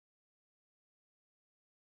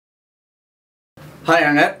Hi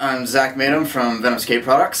Internet, I'm Zach Venom from Venom Skate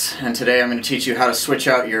Products, and today I'm going to teach you how to switch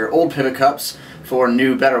out your old pivot cups for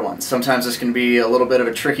new, better ones. Sometimes this can be a little bit of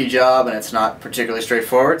a tricky job and it's not particularly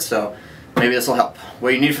straightforward, so maybe this will help.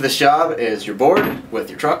 What you need for this job is your board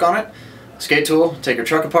with your truck on it, a skate tool, take your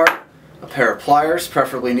truck apart, a pair of pliers,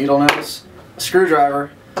 preferably needle nose, a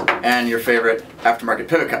screwdriver, and your favorite aftermarket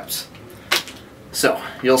pivot cups. So,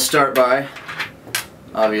 you'll start by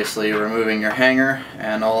obviously removing your hanger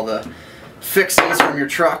and all the fixings from your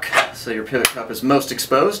truck so your pivot cup is most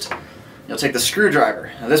exposed. You'll take the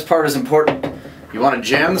screwdriver. Now this part is important. You want to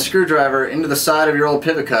jam the screwdriver into the side of your old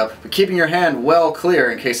pivot cup, but keeping your hand well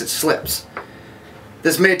clear in case it slips.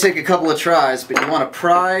 This may take a couple of tries, but you want to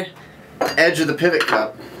pry the edge of the pivot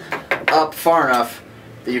cup up far enough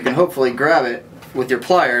that you can hopefully grab it with your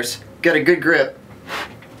pliers, get a good grip,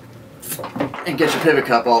 and get your pivot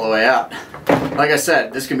cup all the way out. Like I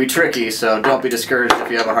said, this can be tricky, so don't be discouraged if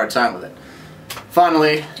you have a hard time with it.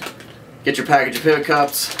 Finally, get your package of pivot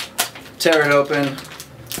cups, tear it open,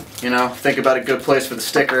 think about a good place for the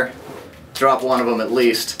sticker, drop one of them at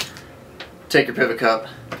least, take your pivot cup,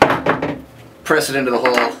 press it into the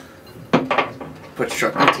hole, put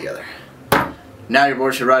your truck back together. Now your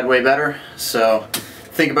board should ride way better, so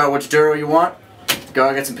think about which duro you want, go out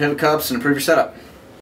and get some pivot cups and improve your setup.